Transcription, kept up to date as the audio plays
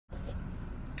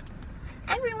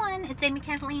Hi everyone, it's Amy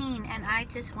Kathleen, and I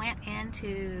just went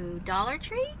into Dollar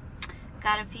Tree,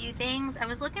 got a few things. I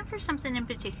was looking for something in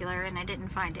particular and I didn't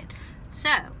find it. So,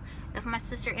 if my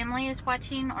sister Emily is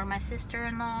watching, or my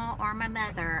sister-in-law, or my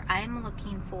mother, I'm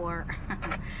looking for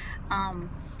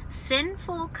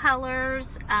Sinful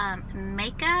Colors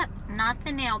makeup, not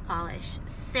the nail polish.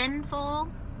 Sinful,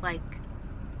 like,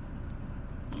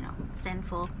 you know,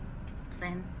 sinful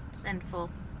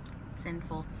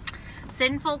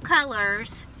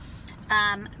Colors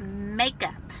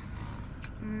makeup.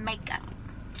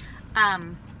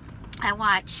 I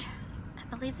watch,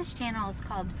 I believe this channel is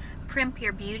called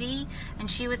Primp Beauty, and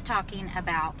she was talking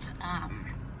about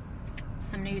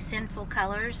some new Sinful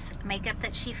Colors makeup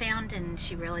that she found, and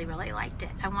she really liked it.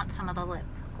 I want some of the lip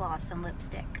gloss and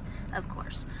lipstick, of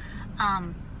course.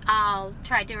 I'll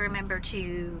try to remember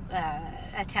to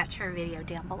attach her video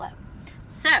down below.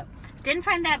 So, didn't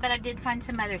find that, but I did find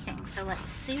some other things. So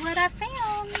let's see what I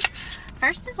found.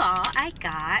 First of all, I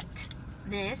got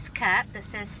this cup that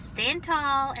says Stand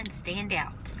Tall and Stand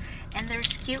Out. And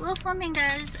there's cute little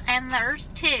flamingos, and there's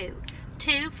two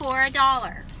for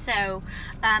 $1. So,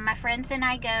 my friends and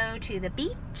I go to the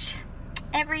beach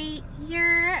every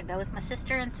year. I go with my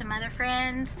sister and some other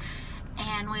friends,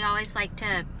 and we always like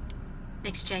to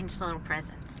exchange little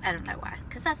presents. I don't know why,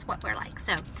 because that's what we're like.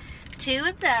 So, 2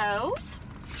 of those.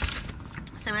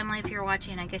 So Emily, if you're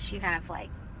watching, I guess you have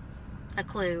like a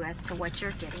clue as to what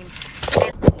you're getting.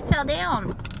 You fell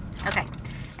down. Okay.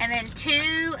 And then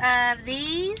 2 of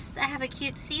these that have a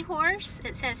cute seahorse.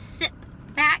 It says sit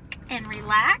back and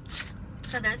relax.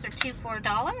 So those are 2 for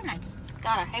 $1, and I just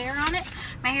got a hair on it.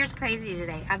 My hair's crazy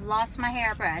today. I've lost my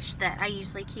hairbrush that I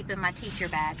usually keep in my teacher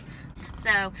bag.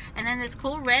 So, and then this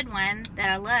cool red one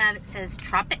that I love, it says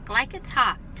Tropic Like It's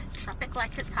Hot. Tropic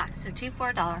Like It's Hot. So 2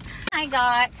 for $1. I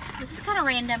got, this is kind of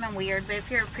random and weird, but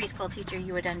if you're a preschool teacher,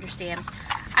 you would understand.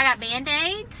 I got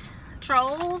Band-Aids,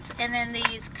 Trolls, and then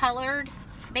these colored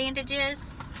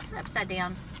bandages. They're upside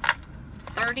down.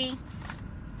 30.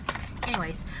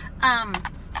 Anyways,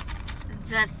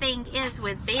 the thing is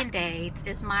with Band-Aids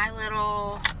is my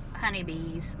little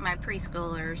honeybees, my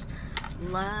preschoolers,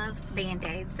 love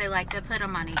Band-Aids. They like to put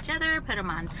them on each other, put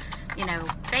them on, you know,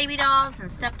 baby dolls and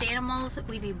stuffed animals.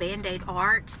 We do Band-Aid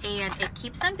art, and it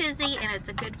keeps them busy, and it's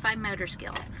a good fine motor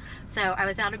skills. So I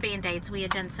was out of Band-Aids. We had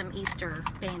done some Easter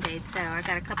Band-Aids, so I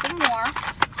got a couple more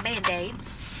Band-Aids.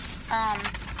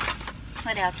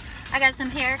 What else? I got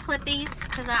some hair clippies,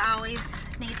 because I always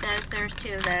need those. There's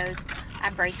 2 of those.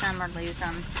 I break them or lose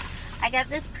them. I got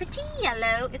this pretty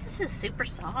yellow, this is super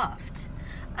soft,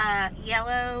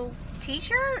 yellow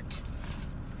t-shirt.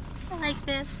 I like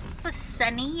this. It's a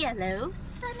sunny yellow.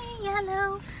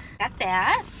 Got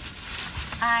that.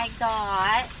 I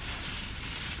got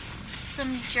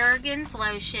some Jergens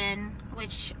lotion,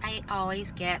 which I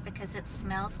always get because it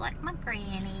smells like my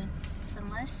granny. So I'm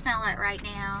going to smell it right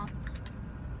now.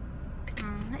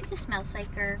 It just smells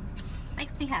like her.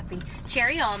 Makes me happy.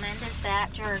 Cherry almond is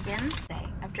that Jergens.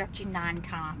 I've dropped you 9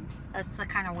 times. That's the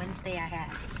kind of Wednesday I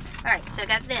had. Alright, so I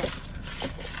got this.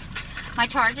 My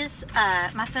charges,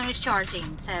 my phone is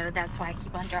charging, so that's why I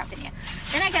keep on dropping you.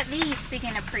 Then I got these,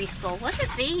 speaking of preschool. Look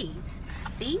at these.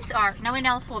 These are, no one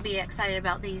else will be excited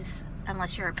about these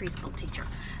unless you're a preschool teacher.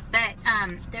 But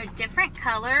they're different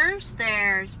colors.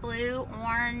 There's blue,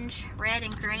 orange, red,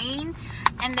 and green.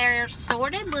 And they're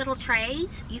sorted little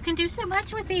trays. You can do so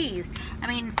much with these. I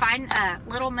mean, find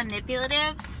little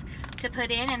manipulatives to put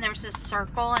in. And there's a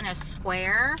circle and a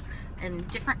square and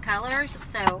different colors.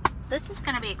 So this is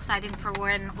going to be exciting for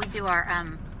when we do our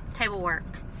table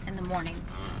work in the morning.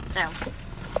 So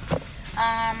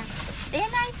then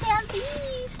I found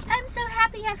these. I'm so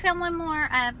happy I found one more.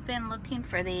 I've been looking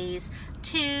for these.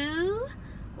 2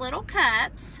 little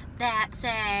cups that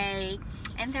say,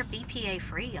 and they're BPA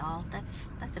free, y'all. That's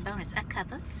a bonus. A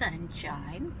cup of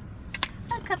sunshine.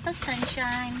 A cup of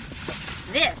sunshine.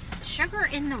 This, sugar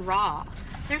in the raw.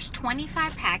 There's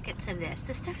 25 packets of this.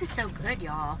 This stuff is so good,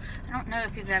 y'all. I don't know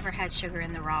if you've ever had sugar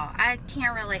in the raw. I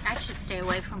should stay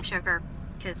away from sugar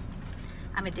because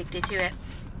I'm addicted to it.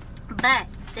 But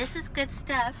this is good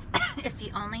stuff if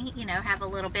you only, you know, have a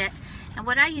little bit. And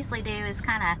what I usually do is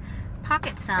kind of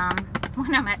pocket some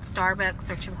when I'm at Starbucks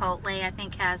or Chipotle, I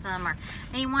think has them, or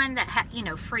anyone that you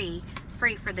know, free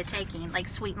for the taking, like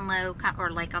Sweet and Low, or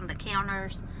like on the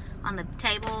counters, on the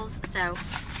tables. So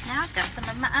now I've got some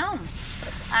of my own.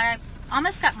 I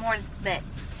almost got more, but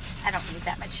I don't need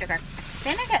that much sugar.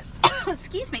 Then I got,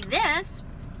 excuse me, this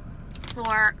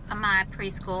for my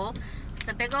preschool. It's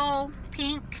a big old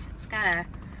pink. It's got a,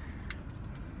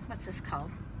 what's this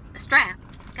called? A strap.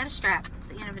 It's got a strap. It's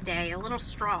the end of the day. A little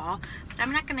straw. But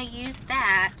I'm not going to use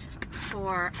that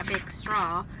for a big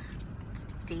straw. It's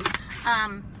deep.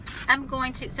 I'm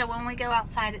going to, so when we go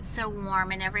outside, it's so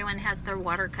warm and everyone has their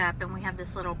water cup, and we have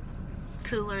this little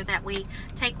cooler that we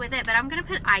take with it, but I'm going to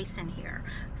put ice in here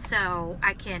so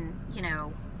I can, you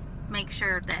know, make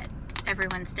sure that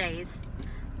everyone stays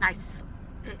nice,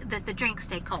 that the drinks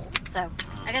stay cold. So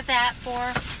I got that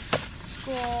for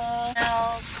school.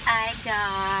 I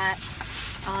got,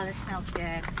 oh, this smells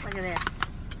good. Look at this.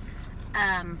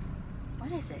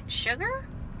 What is it? Sugar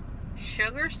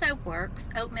Soap Works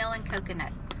oatmeal and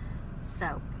coconut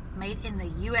soap, made in the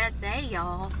USA,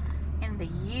 y'all. In the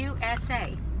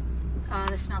USA. Oh,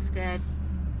 this smells good.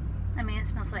 I mean, it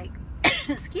smells like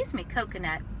excuse me,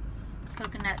 coconut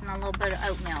and a little bit of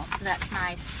oatmeal, so that's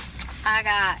nice. I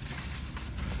got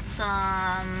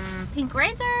some pink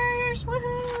razors.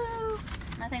 Woohoo!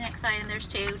 Nothing exciting. There's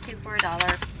two for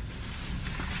 $1.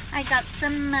 I got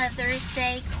some Mother's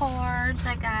Day cards.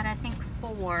 I got, I think,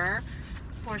 4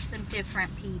 for some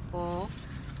different people.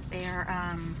 They're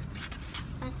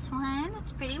this one,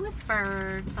 it's pretty with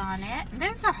birds on it. And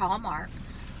there's our Hallmark.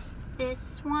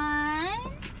 This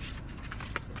one,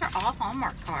 these are all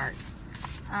Hallmark cards.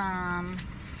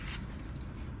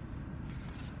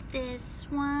 This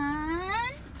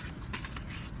one,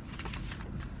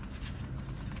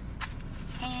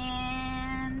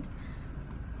 and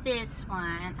this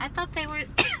one. I thought they were,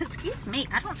 excuse me,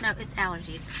 I don't know, it's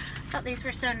allergies. I thought these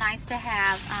were so nice to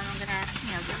have. I'm gonna,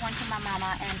 you know, give one to my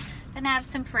mama, and then I have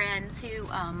some friends who,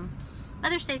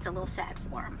 Mother's Day is a little sad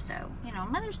for them. So, you know,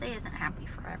 Mother's Day isn't happy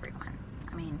for everyone.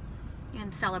 I mean, you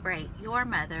can celebrate your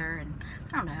mother, and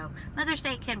I don't know, Mother's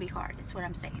Day can be hard, is what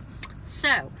I'm saying. So,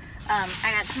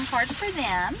 I got some cards for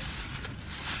them.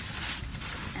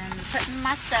 And putting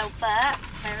my soap up.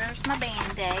 There's my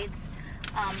Band-Aids.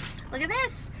 Look at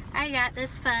this. I got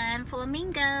this fun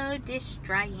flamingo dish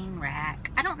drying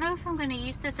rack. I don't know if I'm going to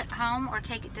use this at home or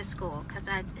take it to school, because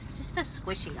it's just so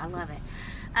squishy. I love it.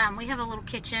 We have a little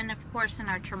kitchen, of course, in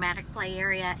our traumatic play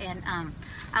area, and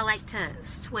I like to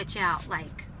switch out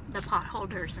like the pot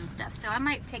holders and stuff, so I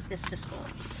might take this to school.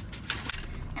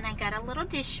 And I got a little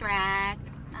dish rag,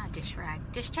 not dish rag,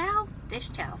 dish towel,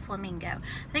 flamingo.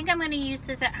 I think I'm going to use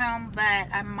this at home,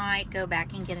 but I might go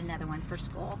back and get another one for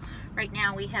school. Right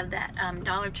now we have that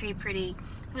Dollar Tree pretty,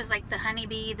 it was like the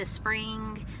honeybee, the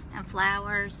spring, and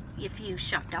flowers. If you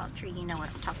shop Dollar Tree, you know what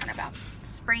I'm talking about.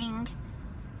 Spring,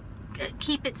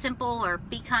 keep it simple, or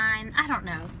be kind. I don't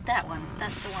know. That one.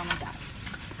 That's the one we got.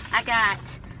 I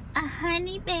got a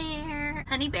honey bear.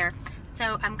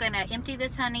 So I'm going to empty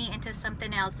this honey into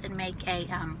something else and make a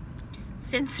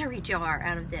sensory jar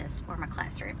out of this for my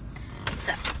classroom.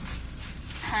 So,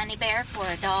 honey bear for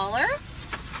 $1.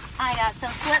 I got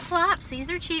some flip-flops. These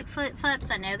are cheap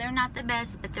flip-flops. I know they're not the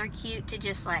best, but they're cute to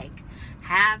just like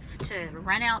have to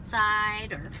run outside,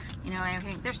 or, you know,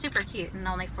 everything. They're super cute and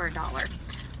only for $1.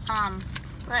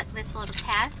 Look, this little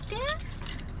cactus,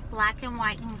 black and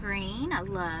white and green. I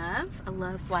love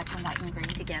black and white and green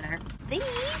together. These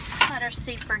that are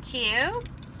super cute.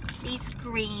 These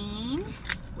green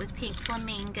with pink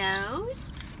flamingos.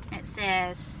 And it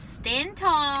says, stand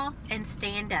tall and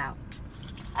stand out.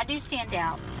 I do stand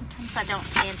out. Sometimes I don't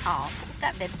stand tall. I've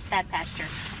got bad posture.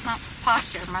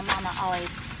 My mama always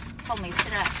told me to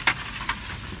sit up.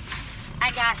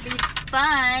 I got these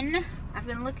fun, I've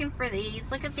been looking for these.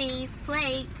 Look at these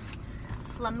plates.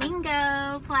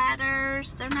 Flamingo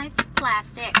platters. They're nice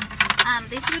plastic.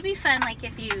 These would be fun, like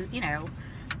if you know,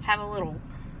 have a little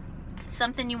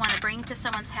something you want to bring to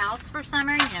someone's house for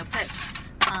summer. You know, put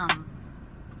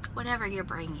whatever you're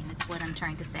bringing is what I'm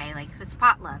trying to say. Like if it's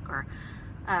potluck or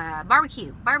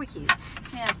barbecue.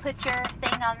 You know, put your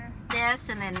thing on this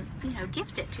and then, you know,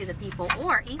 gift it to the people,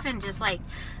 or even just like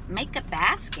make a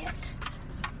basket,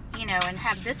 you know, and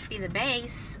have this be the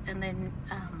base, and then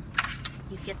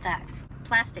you get that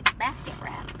plastic basket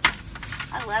wrap.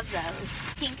 I love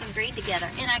those, pink and green together.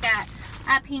 And I got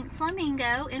a pink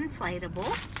flamingo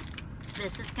inflatable.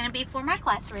 This is going to be for my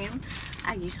classroom.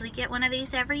 I usually get one of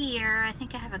these every year. I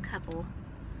think I have a couple.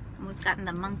 And we've gotten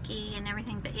the monkey and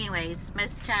everything. But anyways,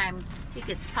 most of the time it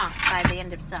gets popped by the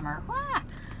end of summer. Wah!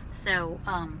 So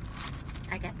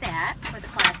I got that for the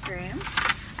classroom.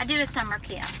 I do a summer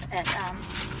camp at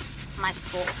my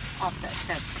school also.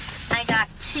 So I got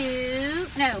two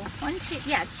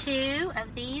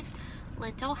of these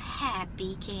little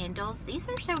happy candles. These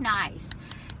are so nice.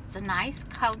 It's a nice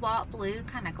cobalt blue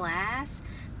kind of glass.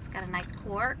 It's got a nice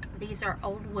cork. These are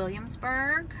Old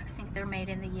Williamsburg. I think they're made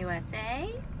in the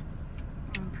USA.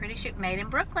 I'm pretty sure made in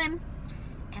Brooklyn.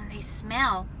 And they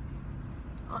smell,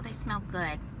 oh, they smell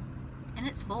good. And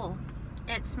it's full.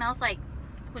 It smells like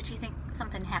what you think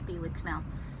something happy would smell.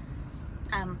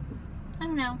 I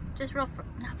don't know, just real,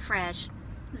 not fresh,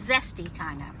 zesty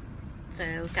kind of.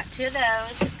 So got 2 of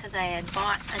those because I had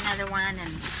bought another one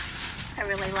and I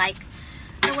really like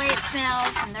the way it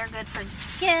smells, and they're good for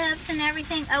gifts and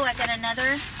everything. Oh, I got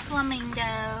another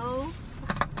flamingo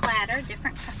platter,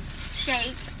 different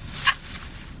shape.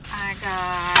 I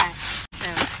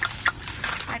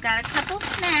got a couple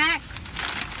snacks,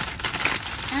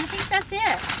 and I think that's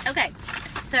it. Okay,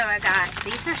 so I got,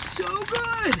 these are so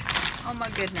good. Oh my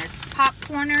goodness.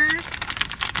 Popcorners,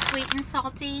 sweet and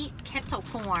salty kettle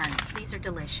corn. These are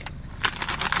delicious.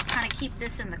 Kind of keep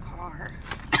this in the car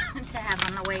to have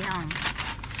on the way home.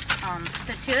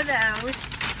 So 2 of those.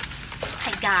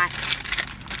 I got,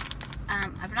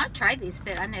 I've not tried these,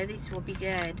 but I know these will be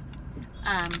good.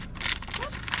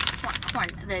 Corn,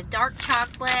 the dark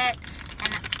chocolate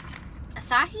and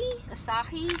Asahi, it's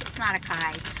not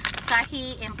Acck,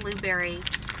 Asahi and blueberry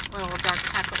little dark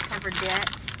chocolate covered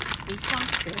bits. These sound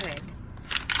good.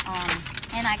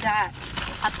 And I got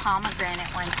a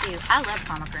pomegranate one too. I love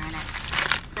pomegranate.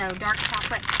 So dark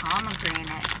chocolate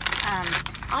pomegranate.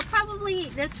 I'll probably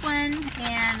eat this one,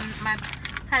 and my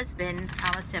husband, I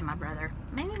almost said my brother.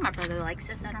 Maybe my brother likes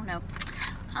this, I don't know.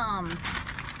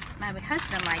 My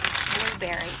husband likes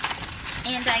blueberry.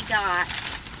 And I got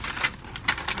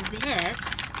this,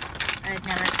 I've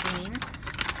never seen.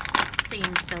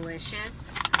 Seems delicious.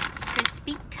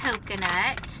 Crispy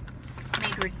coconut,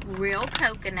 made with real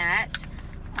coconut.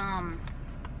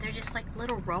 They're just like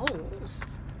little rolls.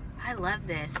 I love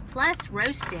this. Plus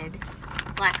roasted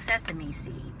black sesame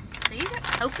seeds. So you got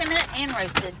coconut and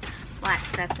roasted black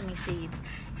sesame seeds.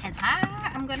 And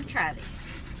I'm going to try these.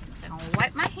 So I'm going to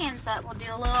wipe my hands up. We'll do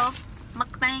a little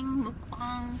mukbang,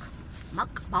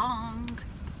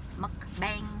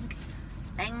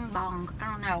 bang bong. I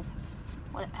don't know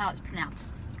how it's pronounced.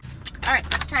 Alright,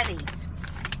 let's try these.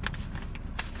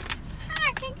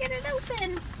 I can't get it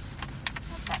open.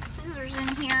 I've got scissors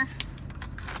in here.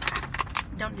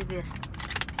 Don't do this.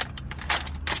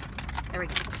 There we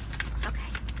go. Okay,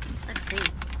 let's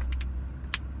see.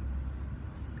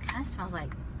 Kind of smells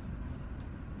like,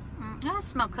 I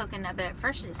smell coconut, but at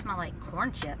first it smelled like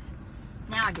corn chips.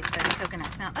 Now I get the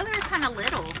coconut smell. Oh, they're kind of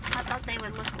little. I thought they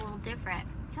would look a little different.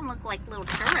 Kind of look like little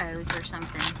churros or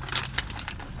something.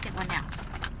 Let's get one out.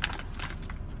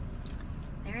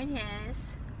 There it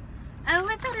is. Oh,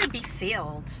 I thought it would be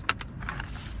filled.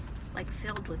 Like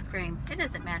filled with cream. It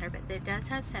doesn't matter, but it does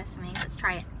have sesame. Let's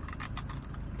try it.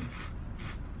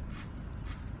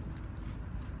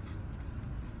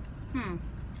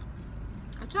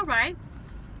 It's alright.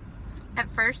 At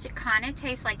first, it kind of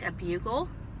tastes like a bugle.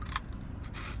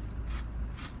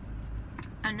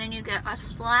 And then you get a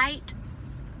slight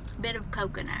bit of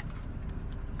coconut.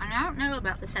 And I don't know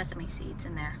about the sesame seeds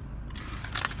in there.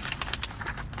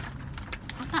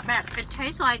 It's not bad. It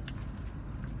tastes like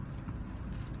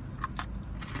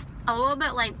a little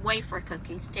bit like wafer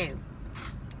cookies too.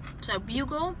 So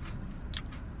bugle,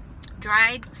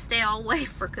 dried stale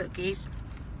wafer cookies,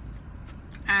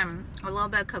 a little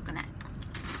bit of coconut.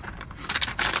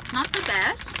 Not the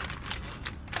best,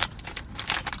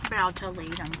 but I'll totally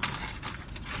eat them.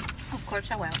 Of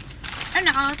course I will. And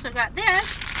I also got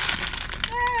this,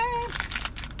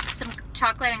 some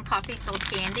chocolate and coffee filled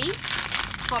candy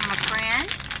for my friend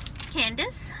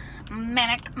Candace,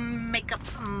 Manic Makeup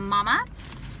Mama.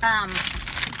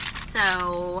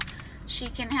 So she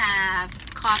can have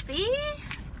coffee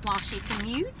while she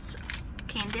commutes.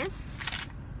 Candace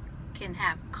can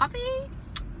have coffee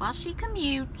while she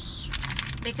commutes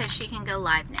because she can go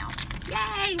live now.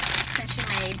 Yay! Since she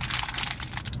made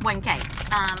 1K.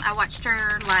 I watched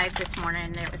her live this morning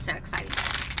and it was so exciting.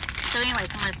 So anyways,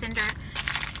 I'm going to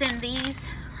send these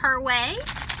her way.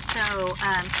 So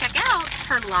check out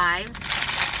her lives.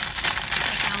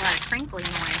 Making a lot of crinkly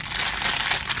noise.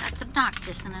 That's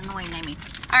obnoxious and annoying, Amy.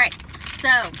 Alright, so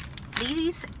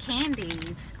these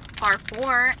candies are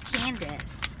for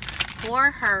Candace,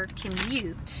 for her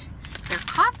commute. They're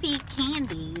coffee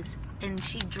candies, and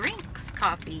she drinks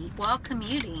coffee while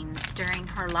commuting during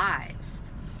her lives.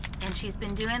 And she's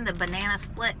been doing the banana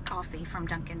split coffee from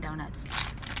Dunkin' Donuts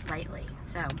lately.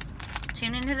 So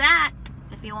tune into that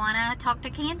if you want to talk to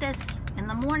Candace in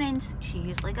the mornings. She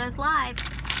usually goes live.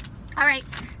 Alright,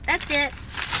 that's it.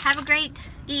 Have a great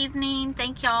evening.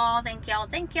 Thank y'all. Thank y'all.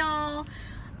 Thank y'all.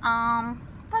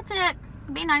 That's it.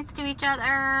 Be nice to each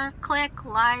other. Click,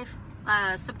 like,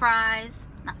 surprise.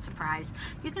 Not surprise.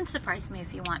 You can surprise me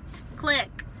if you want.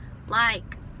 Click,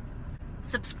 like,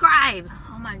 subscribe.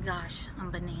 Oh my gosh,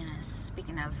 I'm bananas.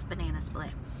 Speaking of banana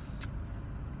split.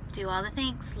 do all the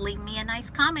things. Leave me a nice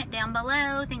comment down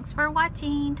below. Thanks for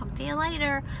watching. Talk to you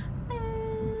later.